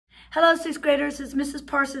Hello, sixth graders, it's Mrs.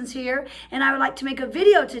 Parsons here, and I would like to make a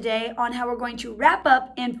video today on how we're going to wrap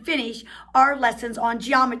up and finish our lessons on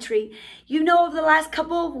geometry. You know, over the last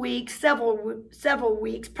couple of weeks, several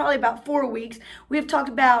weeks, probably about 4 weeks, we have talked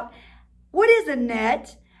about what is a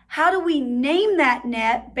net, how do we name that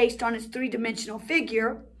net based on its three-dimensional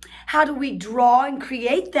figure, how do we draw and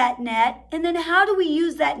create that net, and then how do we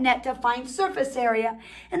use that net to find surface area.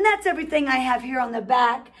 And that's everything I have here on the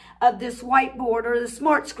back of this whiteboard or the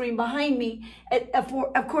smart screen behind me.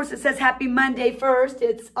 Of course, it says Happy Monday 1st.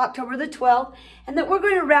 It's October the 12th. And that we're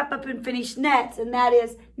going to wrap up and finish nets. And that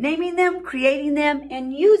is naming them, creating them,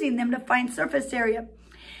 and using them to find surface area.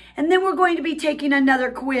 And then we're going to be taking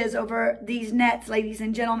another quiz over these nets, ladies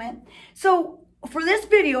and gentlemen. So for this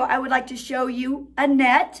video, I would like to show you a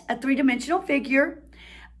net, a three-dimensional figure.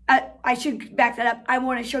 I should back that up. I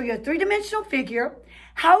want to show you a three-dimensional figure,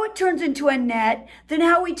 how it turns into a net, then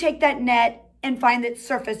how we take that net and find the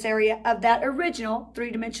surface area of that original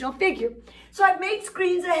three-dimensional figure. So I've made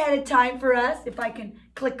screens ahead of time for us, if I can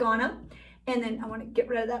click on them. And then I want to get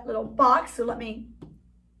rid of that little box. So let me,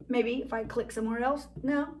 maybe if I click somewhere else.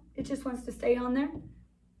 No, it just wants to stay on there.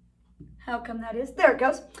 How come that is? There it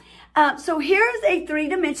goes. So here's a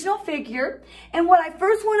three-dimensional figure. And what I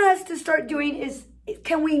first want us to start doing is,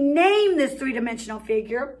 can we name this three-dimensional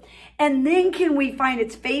figure? And then can we find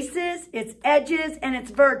its faces, its edges, and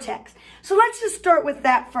its vertex? So let's just start with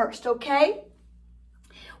that first, okay?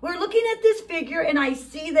 We're looking at this figure, and I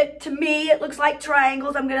see that, to me, it looks like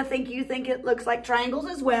triangles. I'm going to think you think it looks like triangles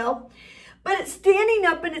as well. But it's standing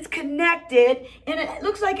up and it's connected, and it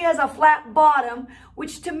looks like it has a flat bottom,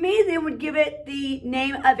 which to me then would give it the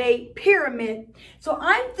name of a pyramid. So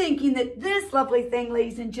I'm thinking that this lovely thing,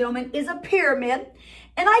 ladies and gentlemen, is a pyramid.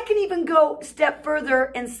 And I can even go a step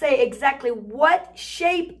further and say exactly what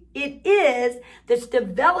shape it is that's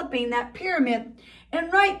developing that pyramid.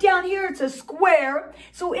 And right down here, it's a square.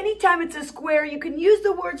 So anytime it's a square, you can use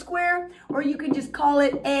the word square, or you can just call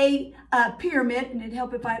it a pyramid. And it'd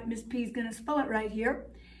help if Miss P is going to spell it right here.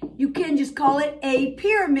 You can just call it a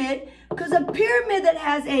pyramid, because a pyramid that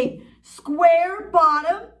has a square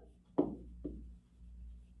bottom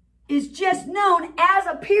is just known as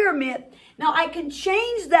a pyramid. Now, I can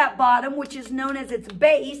change that bottom, which is known as its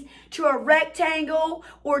base, to a rectangle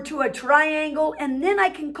or to a triangle, and then I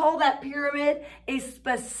can call that pyramid a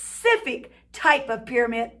specific type of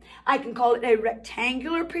pyramid. I can call it a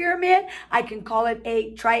rectangular pyramid. I can call it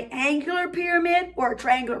a triangular pyramid or a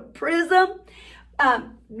triangular prism.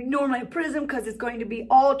 Normally a prism, because it's going to be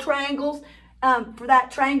all triangles. For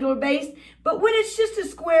that triangular base. But when it's just a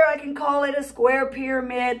square, I can call it a square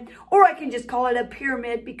pyramid, or I can just call it a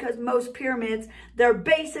pyramid, because most pyramids, their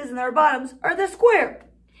bases and their bottoms are the square.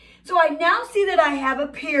 So I now see that I have a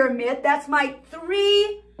pyramid. That's my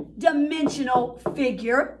three-dimensional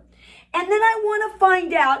figure. And then I want to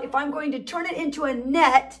find out, if I'm going to turn it into a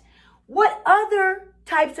net, what other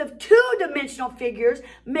types of two-dimensional figures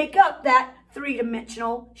make up that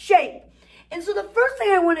three-dimensional shape. And so the first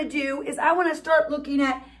thing I want to do is I want to start looking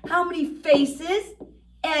at how many faces,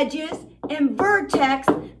 edges, and vertex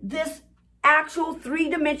this actual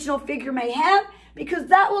three-dimensional figure may have, because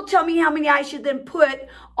that will tell me how many I should then put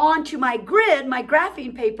onto my grid, my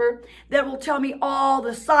graphing paper, that will tell me all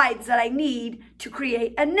the sides that I need to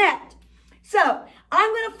create a net. So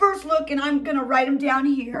I'm going to first look, and I'm going to write them down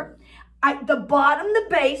here. The bottom, the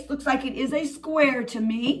base, looks like it is a square to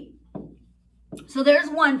me. So there's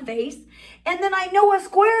one face. And then I know a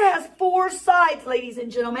square has 4 sides, ladies and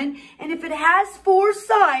gentlemen. And if it has 4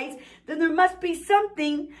 sides, then there must be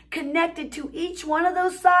something connected to each one of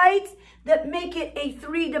those sides that make it a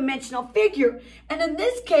three-dimensional figure. And in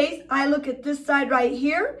this case, I look at this side right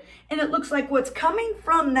here, and it looks like what's coming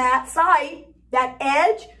from that side, that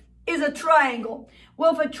edge, is a triangle.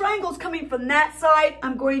 Well, if a triangle is coming from that side,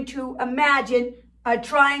 I'm going to imagine a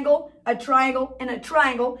triangle, and a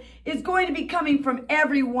triangle is going to be coming from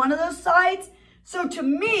every one of those sides. So to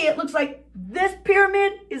me, it looks like this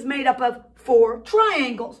pyramid is made up of 4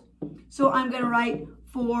 triangles. So I'm going to write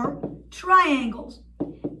 4 triangles.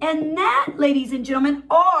 And that, ladies and gentlemen,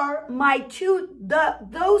 are my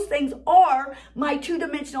those things are my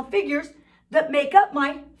two-dimensional figures that make up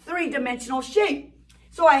my three-dimensional shape.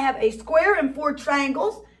 So I have a square and 4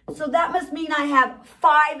 triangles. So that must mean I have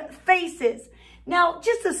 5 faces. Now,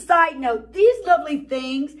 just a side note, these lovely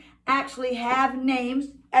things actually have names,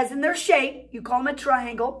 as in their shape. You call them a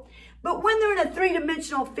triangle. But when they're in a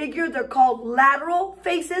three-dimensional figure, they're called lateral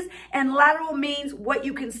faces. And lateral means what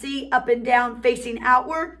you can see up and down facing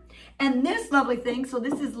outward. And this lovely thing, so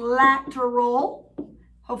this is lateral.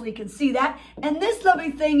 Hopefully you can see that. And this lovely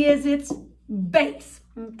thing is its base,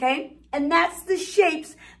 okay? And that's the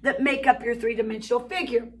shapes that make up your three-dimensional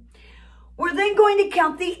figure. We're then going to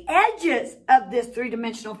count the edges of this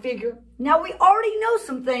three-dimensional figure. Now, we already know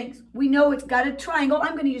some things. We know it's got a triangle.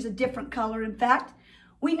 I'm going to use a different color, in fact.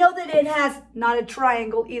 We know that it has not a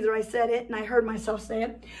triangle either. I said it and I heard myself say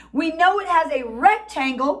it. We know it has a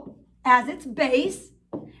rectangle as its base.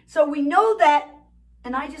 So we know that,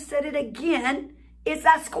 and I just said it again, it's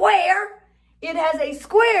a square. It has a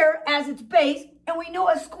square as its base. And we know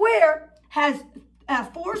a square has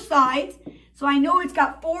 4 sides. So I know it's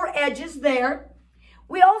got 4 edges there.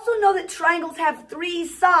 We also know that triangles have 3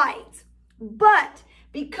 sides. But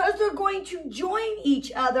because they're going to join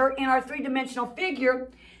each other in our three-dimensional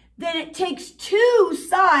figure, then it takes 2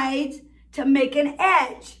 sides to make an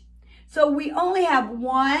edge. So we only have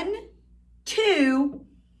 1, 2,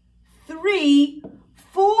 3,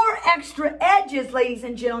 4 extra edges, ladies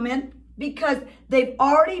and gentlemen, because they've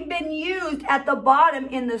already been used at the bottom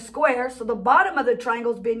in the square. So the bottom of the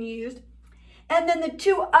triangle's been used. And then the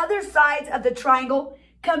 2 other sides of the triangle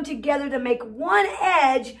come together to make 1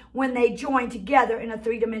 edge when they join together in a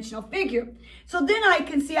three-dimensional figure. So then I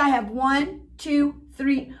can see I have 1, 2,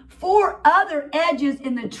 3, 4 other edges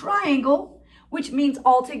in the triangle, which means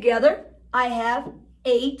altogether I have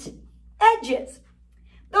 8 edges.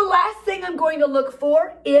 The last thing I'm going to look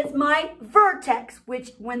for is my vertex,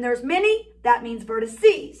 which when there's many, that means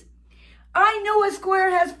vertices. I know a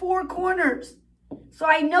square has 4 corners. So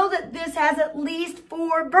I know that this has at least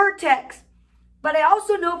 4 vertex. But I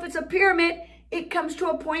also know if it's a pyramid, it comes to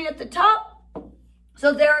a point at the top.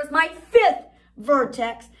 So there is my 5th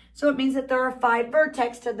vertex. So it means that there are 5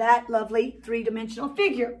 vertex to that lovely three-dimensional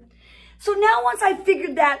figure. So now once I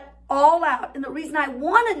figured that all out, and the reason I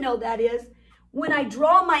want to know that is when I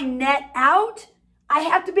draw my net out, I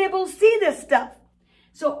have to be able to see this stuff.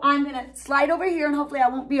 So I'm going to slide over here, and hopefully I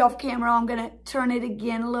won't be off camera. I'm going to turn it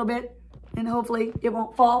again a little bit, and hopefully it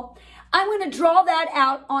won't fall. I'm going to draw that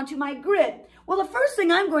out onto my grid. Well, the first thing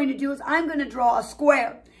I'm going to do is I'm going to draw a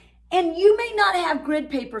square. And you may not have grid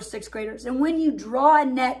paper, 6th graders. And when you draw a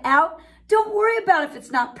net out, don't worry about if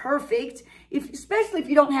it's not perfect, especially if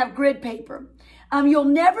you don't have grid paper. You'll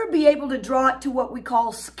never be able to draw it to what we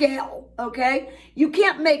call scale, okay? You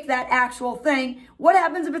can't make that actual thing. What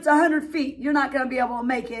happens if it's 100 feet? You're not going to be able to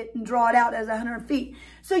make it and draw it out as 100 feet.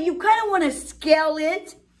 So you kind of want to scale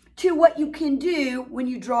it to what you can do when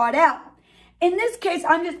you draw it out. In this case,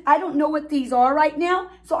 I don't know what these are right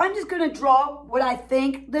now, so I'm just going to draw what I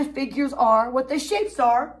think the figures are, what the shapes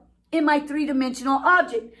are in my three-dimensional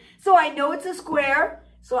object. So I know it's a square,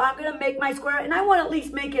 so I'm going to make my square, and I want to at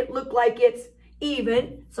least make it look like it's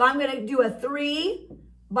even. So I'm going to do a 3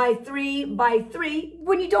 by 3 by 3.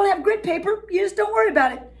 When you don't have grid paper, you just don't worry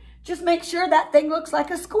about it. Just make sure that thing looks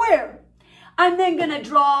like a square. I'm then going to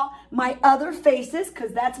draw my other faces,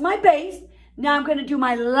 because that's my base. Now I'm going to do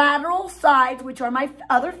my lateral sides, which are my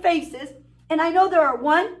other faces. And I know there are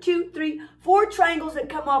 1, 2, 3, 4 triangles that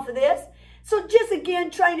come off of this. So just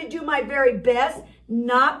again, trying to do my very best.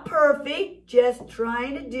 Not perfect, just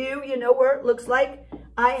trying to do, where it looks like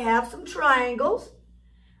I have some triangles.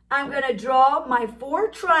 I'm going to draw my 4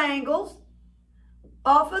 triangles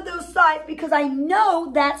off of those sides because I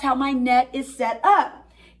know that's how my net is set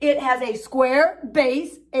up. It has a square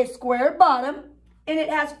base, a square bottom, and it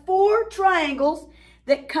has 4 triangles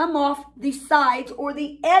that come off the sides or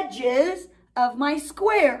the edges of my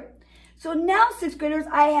square. So now, 6th graders,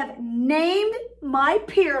 I have named my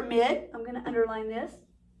pyramid. I'm going to underline this.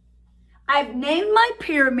 I've named my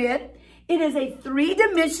pyramid. It is a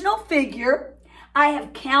three-dimensional figure. I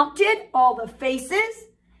have counted all the faces,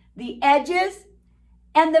 the edges,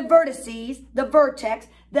 and the vertices, the vertex,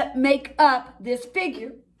 that make up this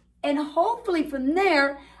figure. And hopefully from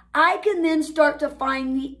there, I can then start to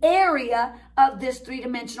find the area of this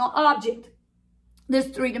three-dimensional object, this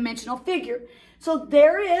three-dimensional figure. So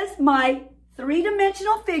there is my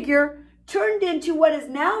three-dimensional figure turned into what is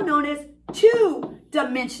now known as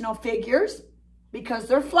two-dimensional figures because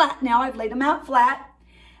they're flat now. I've laid them out flat.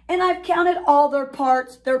 And I've counted all their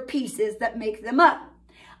parts, their pieces that make them up.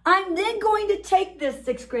 I'm then going to take this,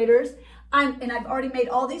 6th graders, and I've already made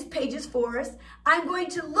all these pages for us. I'm going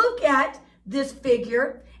to look at this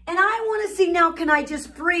figure, and I want to see now, can I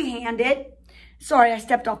just freehand it? Sorry, I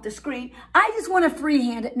stepped off the screen. I just want to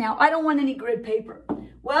freehand it now. I don't want any grid paper.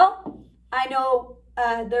 Well, I know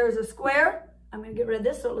there's a square. I'm going to get rid of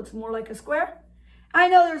this so it looks more like a square. I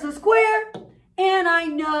know there's a square, and I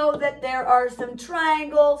know that there are some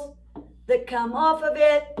triangles that come off of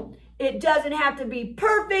it. It doesn't have to be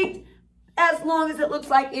perfect as long as it looks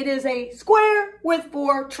like it is a square with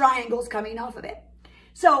 4 triangles coming off of it.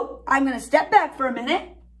 So I'm going to step back for a minute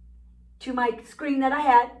to my screen that I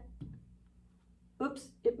had. oops,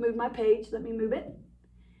 it moved my page. Let me move it.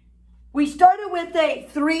 We started with a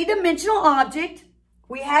three-dimensional object.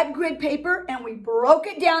 We had grid paper and we broke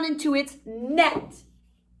it down into its net.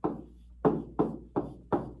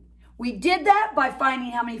 We did that by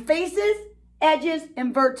finding how many faces, edges,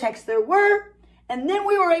 and vertex there were. And then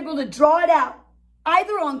we were able to draw it out,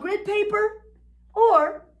 either on grid paper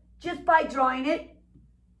or just by drawing it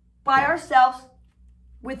by ourselves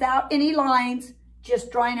without any lines,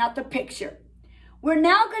 just drawing out the picture. We're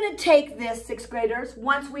now going to take this, sixth graders,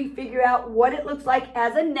 once we figure out what it looks like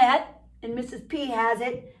as a net, and Mrs. P has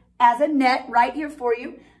it as a net right here for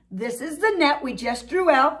you. This is the net we just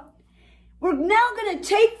drew out. We're now going to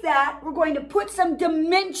take that, we're going to put some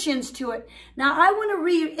dimensions to it. Now, I want to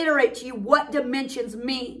reiterate to you what dimensions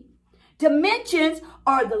mean. Dimensions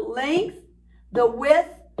are the length, the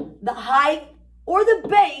width, the height, or the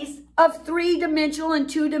base of three-dimensional and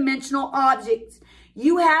two-dimensional objects.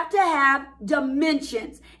 You have to have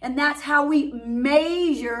dimensions, and that's how we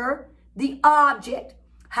measure the object.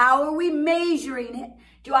 How are we measuring it?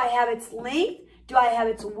 Do I have its length? Do I have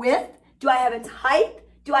its width? Do I have its height?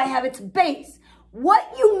 Do I have its base?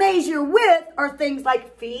 What you measure with are things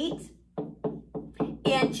like feet,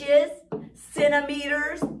 inches,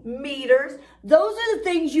 centimeters, meters. Those are the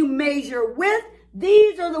things you measure with.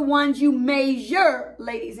 These are the ones you measure,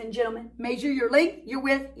 ladies and gentlemen. Measure your length, your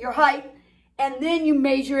width, your height, and then you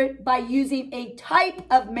measure it by using a type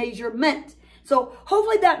of measurement. So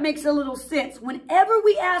hopefully that makes a little sense. Whenever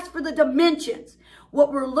we ask for the dimensions,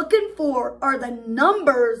 what we're looking for are the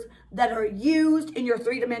numbers that are used in your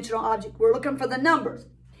three-dimensional object. We're looking for the numbers.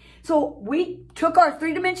 So we took our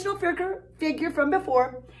three-dimensional figure from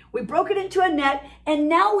before, we broke it into a net, and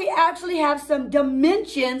now we actually have some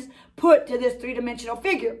dimensions put to this three-dimensional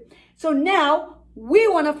figure. So now we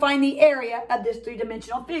want to find the area of this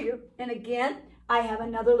three-dimensional figure. And again, I have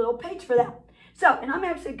another little page for that. So, and I'm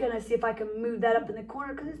actually going to see if I can move that up in the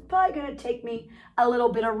corner because it's probably going to take me a little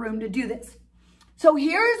bit of room to do this. So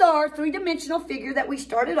here's our three-dimensional figure that we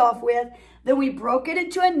started off with. Then we broke it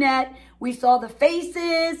into a net. We saw the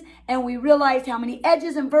faces and we realized how many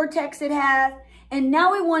edges and vertex it has. And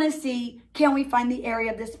now we want to see, can we find the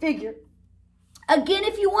area of this figure? Again,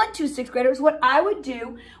 if you want to, sixth graders, what I would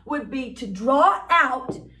do would be to draw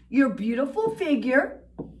out your beautiful figure.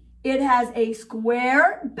 It has a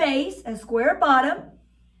square base, a square bottom,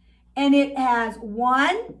 and it has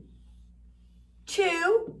 1,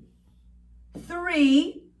 2,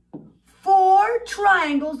 3, 4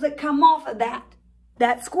 triangles that come off of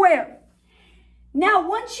that square. Now,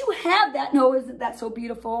 once you have that, no, isn't that so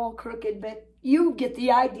beautiful, all crooked, but you get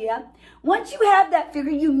the idea. Once you have that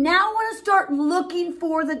figure, you now want to start looking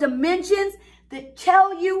for the dimensions that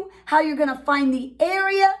tell you how you're going to find the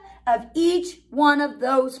area of each one of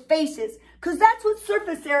those faces, because that's what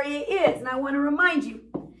surface area is. And I want to remind you,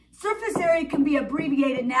 surface area can be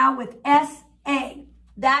abbreviated now with SA.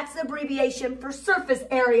 That's the abbreviation for surface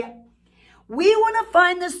area. We want to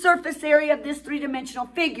find the surface area of this three-dimensional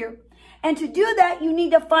figure. And to do that, you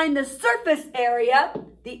need to find the surface area,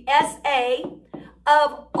 the SA,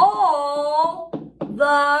 of all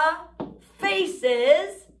the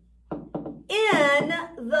faces in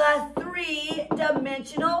the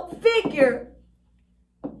three-dimensional figure.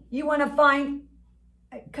 You want to find,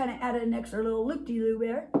 I kind of added an extra little loop-de-loop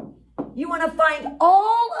there. You want to find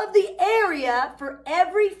all of the area for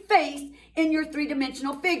every face in your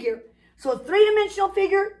three-dimensional figure. So three-dimensional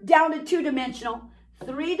figure down to two-dimensional.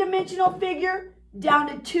 Three-dimensional figure down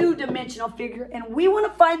to two-dimensional figure. And we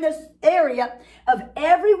want to find this area of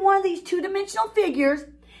every one of these two-dimensional figures.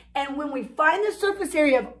 And when we find the surface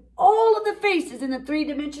area of all of the faces in the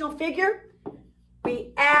three-dimensional figure,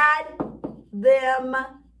 we add them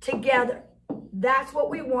together. That's what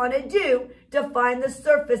we want to do to find the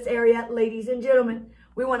surface area, ladies and gentlemen.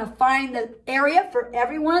 We want to find the area for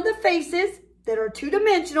every one of the faces that are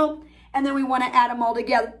two-dimensional, and then we want to add them all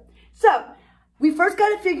together. So, we first got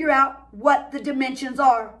to figure out what the dimensions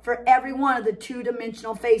are for every one of the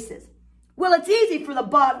two-dimensional faces. Well, it's easy for the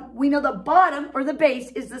bottom. We know the bottom or the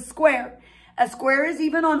base is the square. A square is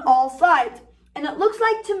even on all sides. And it looks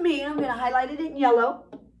like to me, I'm going to highlight it in yellow,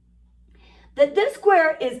 that this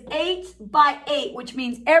square is 8 by 8, which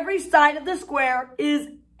means every side of the square is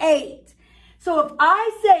 8. So if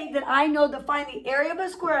I say that I know to find the area of a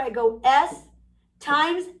square, I go S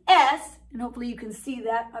times S, and hopefully you can see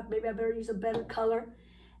that. Maybe I better use a better color.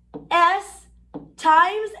 S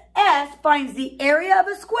times S finds the area of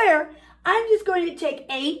a square. I'm just going to take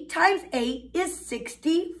 8 times 8 is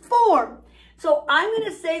 64. So I'm going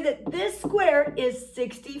to say that this square is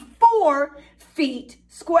 64 feet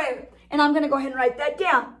square. And I'm going to go ahead and write that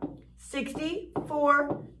down.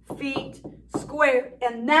 64 feet squared.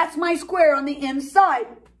 And that's my square on the inside.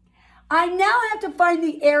 I now have to find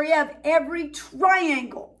the area of every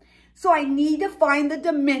triangle. So I need to find the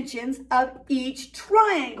dimensions of each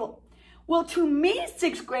triangle. Well, to me,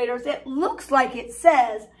 sixth graders, it looks like it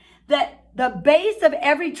says that the base of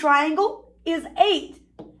every triangle is 8.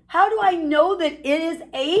 How do I know that it is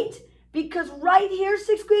 8? Because right here,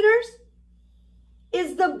 sixth graders,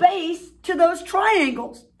 is the base to those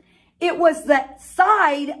triangles. It was the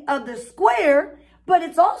side of the square, but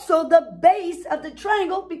it's also the base of the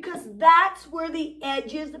triangle because that's where the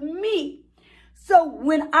edges meet. So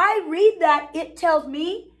when I read that, it tells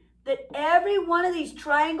me that every one of these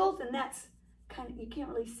triangles, and that's kind of, you can't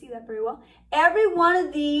really see that very well. Every one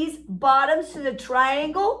of these bottoms to the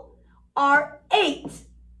triangle are 8.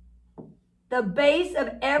 The base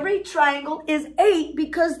of every triangle is 8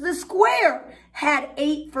 because the square had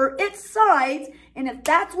 8 for its sides. And if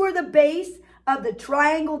that's where the base of the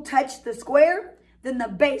triangle touched the square, then the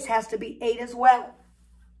base has to be 8 as well.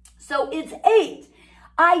 So it's 8.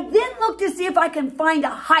 I then look to see if I can find a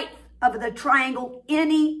height of the triangle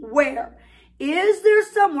anywhere. Is there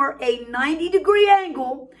somewhere a 90-degree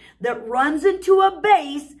angle that runs into a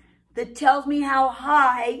base that tells me how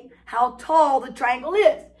high, how tall the triangle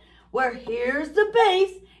is? Where here's the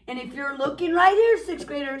base, and if you're looking right here, sixth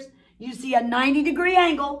graders, you see a 90-degree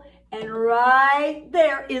angle, and right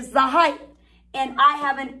there is the height. And I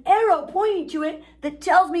have an arrow pointing to it that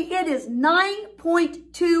tells me it is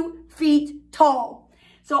 9.2 feet tall.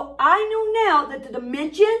 So I know now that the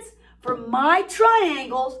dimensions for my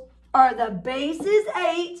triangles are the base is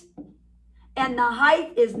 8 and the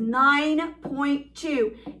height is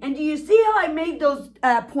 9.2. And do you see how I made those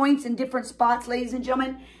points in different spots, ladies and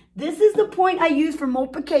gentlemen? This is the point I use for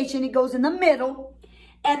multiplication. It goes in the middle.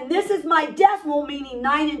 And this is my decimal, meaning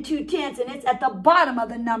 9 2/10, and it's at the bottom of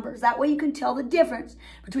the numbers. That way you can tell the difference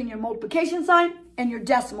between your multiplication sign and your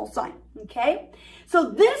decimal sign, okay?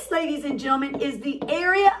 So this, ladies and gentlemen, is the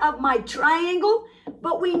area of my triangle,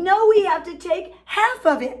 but we know we have to take half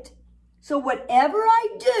of it. So whatever I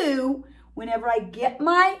do, whenever I get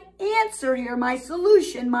my answer here, my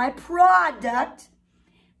solution, my product,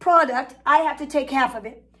 I have to take half of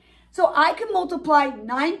it. So I can multiply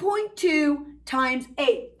 9.2 times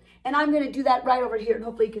 8. And I'm going to do that right over here, and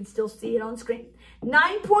hopefully you can still see it on screen.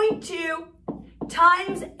 9.2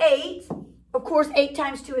 times 8. Of course, 8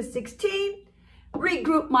 times 2 is 16.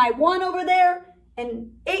 Regroup my 1 over there.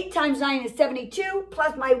 And 8 times 9 is 72.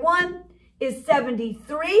 Plus my 1 is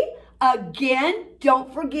 73. Again,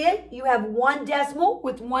 don't forget, you have one decimal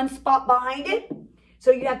with one spot behind it.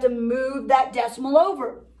 So you have to move that decimal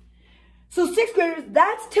over. So sixth graders,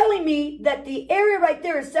 that's telling me that the area right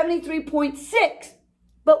there is 73.6.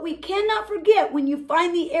 But we cannot forget, when you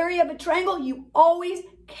find the area of a triangle, you always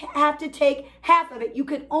have to take half of it. You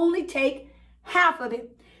can only take half of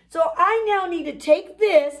it. So I now need to take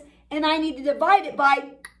this, and I need to divide it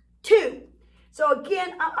by 2. So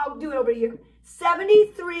again, I'll do it over here.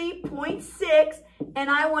 73.6, and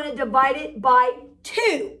I want to divide it by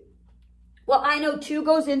 2. Well, I know 2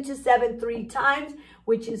 goes into 7 3 times,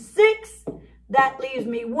 which is 6. That leaves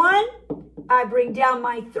me 1. I bring down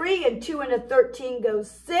my 3, and 2 into 13 goes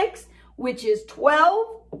 6, which is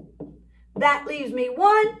 12. That leaves me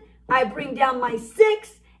 1. I bring down my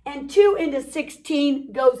 6, and 2 into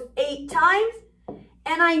 16 goes 8 times.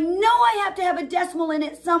 And I know I have to have a decimal in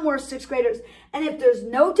it somewhere, sixth graders. And if there's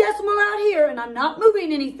no decimal out here and I'm not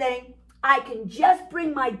moving anything, I can just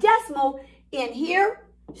bring my decimal in here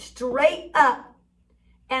straight up.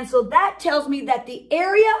 And so that tells me that the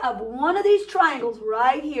area of one of these triangles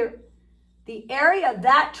right here, the area of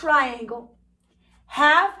that triangle,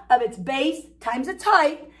 half of its base times its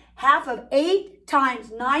height, half of 8 times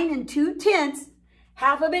 9 2/10,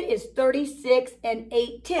 half of it is 36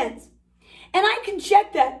 8/10. And I can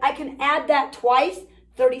check that. I can add that twice,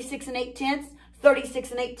 36 8/10,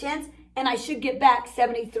 36 8/10, and I should get back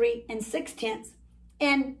 73 6/10.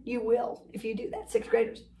 And you will if you do that, sixth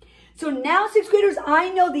graders. So now, sixth graders, I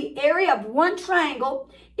know the area of one triangle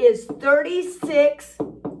is 36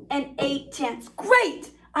 8/10.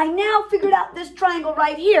 Great! I now figured out this triangle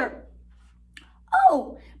right here.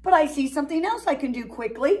 Oh, but I see something else I can do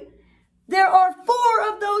quickly. There are 4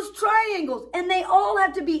 of those triangles, and they all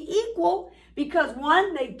have to be equal because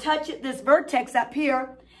 1, they touch at this vertex up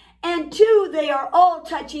here, and 2, they are all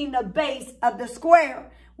touching the base of the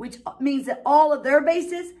square, which means that all of their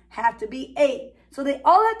bases have to be 8. So they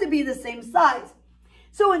all have to be the same size.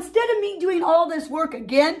 So instead of me doing all this work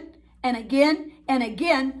again and again and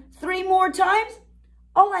again 3 more times,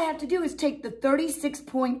 all I have to do is take the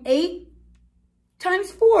 36.8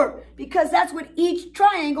 times 4, because that's what each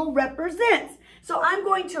triangle represents. So I'm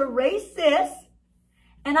going to erase this,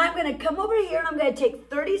 and I'm going to come over here, and I'm going to take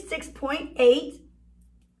 36.8.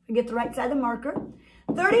 Get the right side of the marker.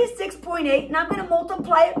 36.8, and I'm going to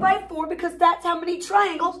multiply it by 4 because that's how many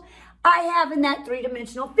triangles I have in that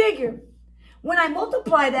three-dimensional figure. When I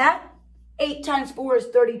multiply that, 8 times 4 is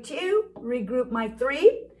 32. Regroup my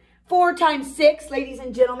 3. 4 times 6, ladies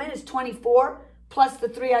and gentlemen, is 24. Plus the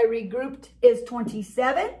 3 I regrouped is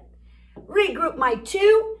 27. Regroup my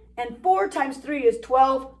 2, and 4 times 3 is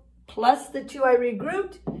 12. Plus the 2 I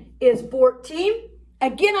regrouped is 14.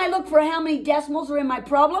 Again, I look for how many decimals are in my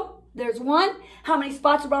problem. There's 1. How many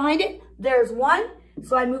spots are behind it? There's 1.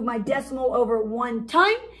 So I move my decimal over 1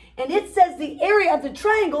 time. And it says the area of the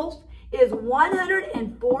triangles is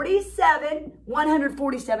 147.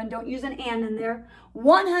 147. Don't use an and in there.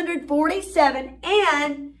 147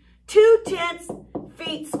 and 2/10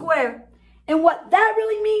 feet square. And what that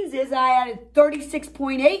really means is I added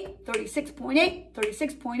 36.8, 36.8,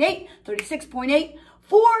 36.8, 36.8,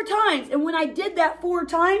 4 times. And when I did that 4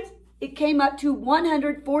 times, it came up to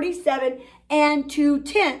 147 and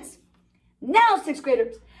 2/10. Now, 6th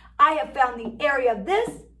graders, I have found the area of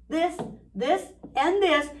this, this, this, and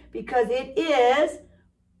this because it is,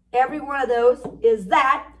 every one of those is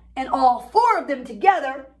that, and all 4 of them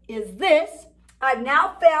together is this. I've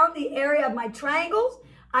now found the area of my triangles.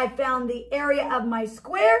 I found the area of my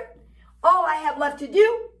square. All I have left to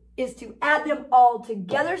do is to add them all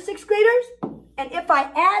together, 6th graders. And if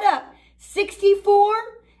I add up 64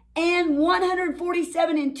 and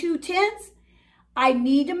 147 and 2/10, I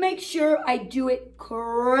need to make sure I do it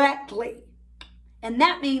correctly. And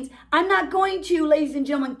that means I'm not going to, ladies and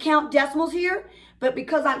gentlemen, count decimals here, but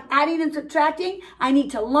because I'm adding and subtracting, I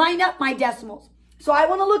need to line up my decimals. So I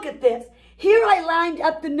want to look at this. Here I lined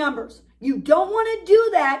up the numbers. You don't want to do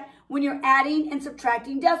that when you're adding and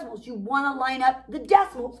subtracting decimals. You want to line up the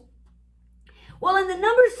decimals. Well, in the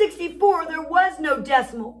number 64, there was no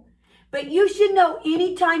decimal. But you should know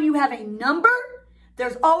anytime you have a number,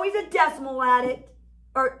 there's always a decimal at it,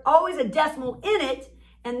 or always a decimal in it,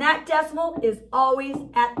 and that decimal is always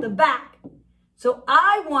at the back. So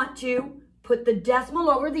I want to put the decimal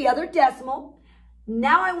over the other decimal.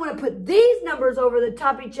 Now I want to put these numbers over the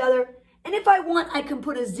top of each other. And if I want, I can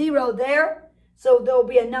put a 0 there. So there'll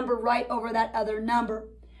be a number right over that other number.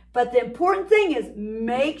 But the important thing is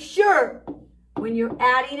make sure when you're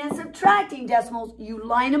adding and subtracting decimals, you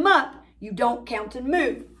line them up. You don't count and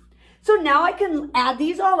move. So now I can add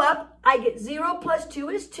these all up. I get 0 plus 2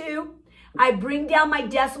 is 2. I bring down my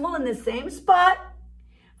decimal in the same spot.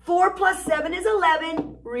 4 plus 7 is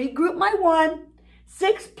 11. Regroup my 1.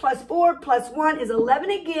 6 plus 4 plus 1 is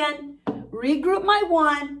 11 again. Regroup my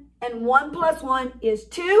 1. And 1 plus 1 is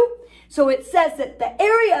 2. So it says that the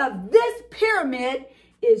area of this pyramid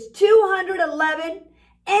is 211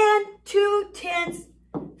 and 2/10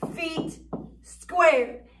 feet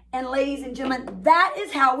squared. And ladies and gentlemen, that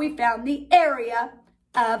is how we found the area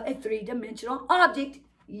of a three-dimensional object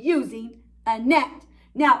using a net.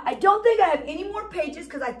 Now, I don't think I have any more pages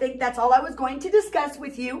because I think that's all I was going to discuss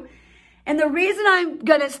with you. And the reason I'm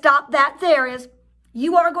going to stop that there is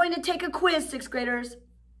you are going to take a quiz, 6th graders,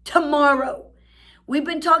 tomorrow. We've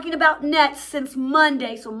been talking about nets since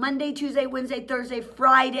Monday. So Monday, Tuesday, Wednesday, Thursday,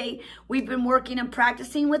 Friday, we've been working and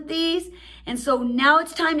practicing with these. And so now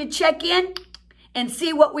it's time to check in and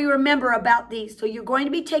see what we remember about these. So you're going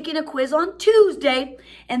to be taking a quiz on Tuesday,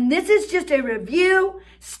 and this is just a review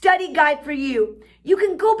study guide for you. You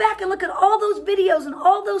can go back and look at all those videos and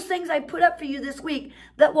all those things I put up for you this week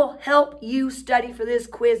that will help you study for this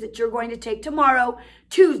quiz that you're going to take tomorrow,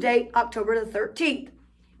 Tuesday, October the 13th.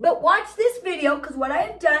 But watch this video because what I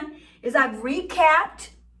have done is I've recapped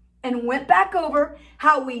and went back over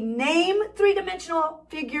how we name three-dimensional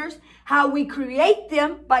figures, how we create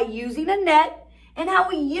them by using a net, and how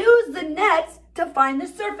we use the nets to find the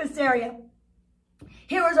surface area.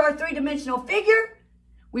 Here is our three-dimensional figure.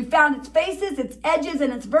 We found its faces, its edges,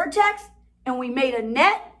 and its vertex, and we made a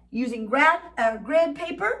net using grid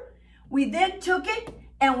paper. We then took it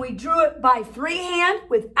and we drew it by freehand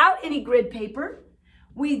without any grid paper.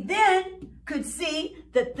 We then could see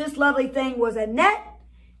that this lovely thing was a net.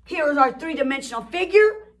 Here is our three-dimensional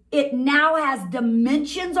figure. It now has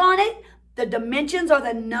dimensions on it. The dimensions are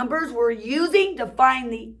the numbers we're using to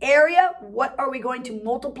find the area. What are we going to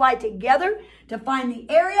multiply together to find the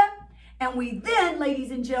area? And we then,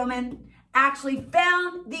 ladies and gentlemen, actually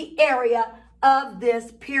found the area of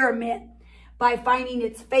this pyramid by finding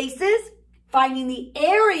its faces, finding the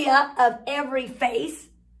area of every face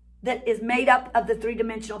that is made up of the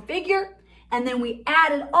three-dimensional figure, and then we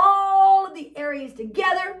added all of the areas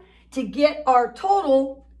together to get our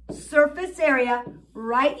total surface area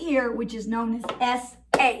right here, which is known as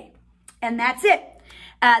SA. And that's it.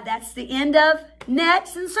 That's the end of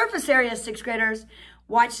nets and surface area, 6th graders.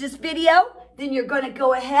 Watch this video, then you're going to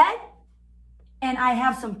go ahead and I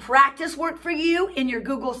have some practice work for you in your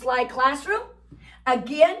Google Slide classroom.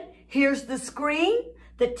 Again, here's the screen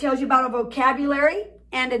that tells you about a vocabulary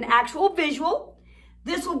and an actual visual.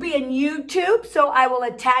 This will be in YouTube, so I will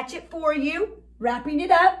attach it for you, wrapping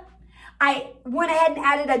it up. I went ahead and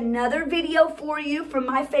added another video for you from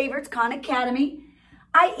my favorites, Khan Academy.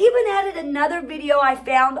 I even added another video I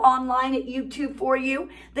found online at YouTube for you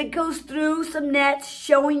that goes through some nets,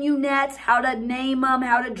 showing you nets, how to name them,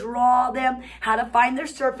 how to draw them, how to find their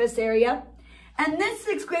surface area. And this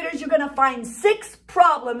 6th graders, you're going to find 6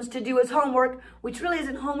 problems to do as homework, which really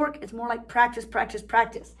isn't homework. It's more like practice, practice,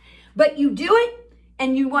 practice. But you do it,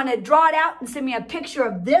 and you want to draw it out and send me a picture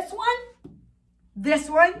of this one,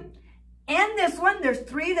 and this one. There's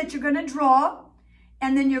 3 that you're going to draw.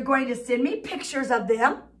 And then you're going to send me pictures of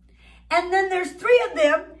them. And then there's 3 of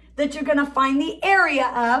them that you're going to find the area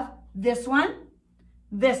of. This one,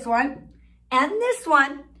 and this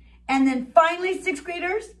one. And then finally, 6th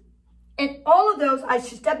graders, and all of those, I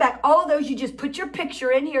should step back. All of those, you just put your picture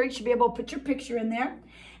in here. You should be able to put your picture in there.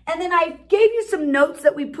 And then I gave you some notes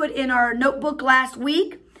that we put in our notebook last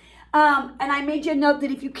week. And I made you a note that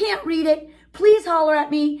if you can't read it, please holler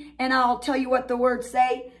at me and I'll tell you what the words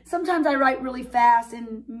say. Sometimes I write really fast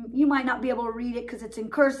and you might not be able to read it because it's in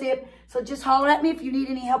cursive. So just holler at me if you need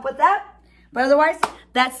any help with that. But otherwise,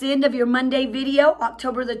 that's the end of your Monday video,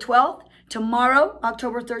 October the 12th. Tomorrow,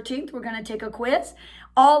 October 13th, we're going to take a quiz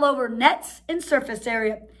all over nets and surface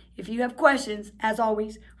area. If you have questions, as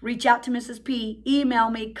always, reach out to Mrs. P, email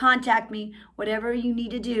me, contact me, whatever you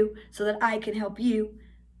need to do so that I can help you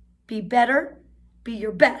be better, be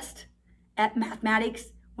your best at mathematics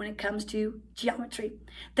when it comes to geometry.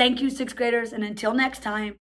 Thank you, 6th graders, and until next time.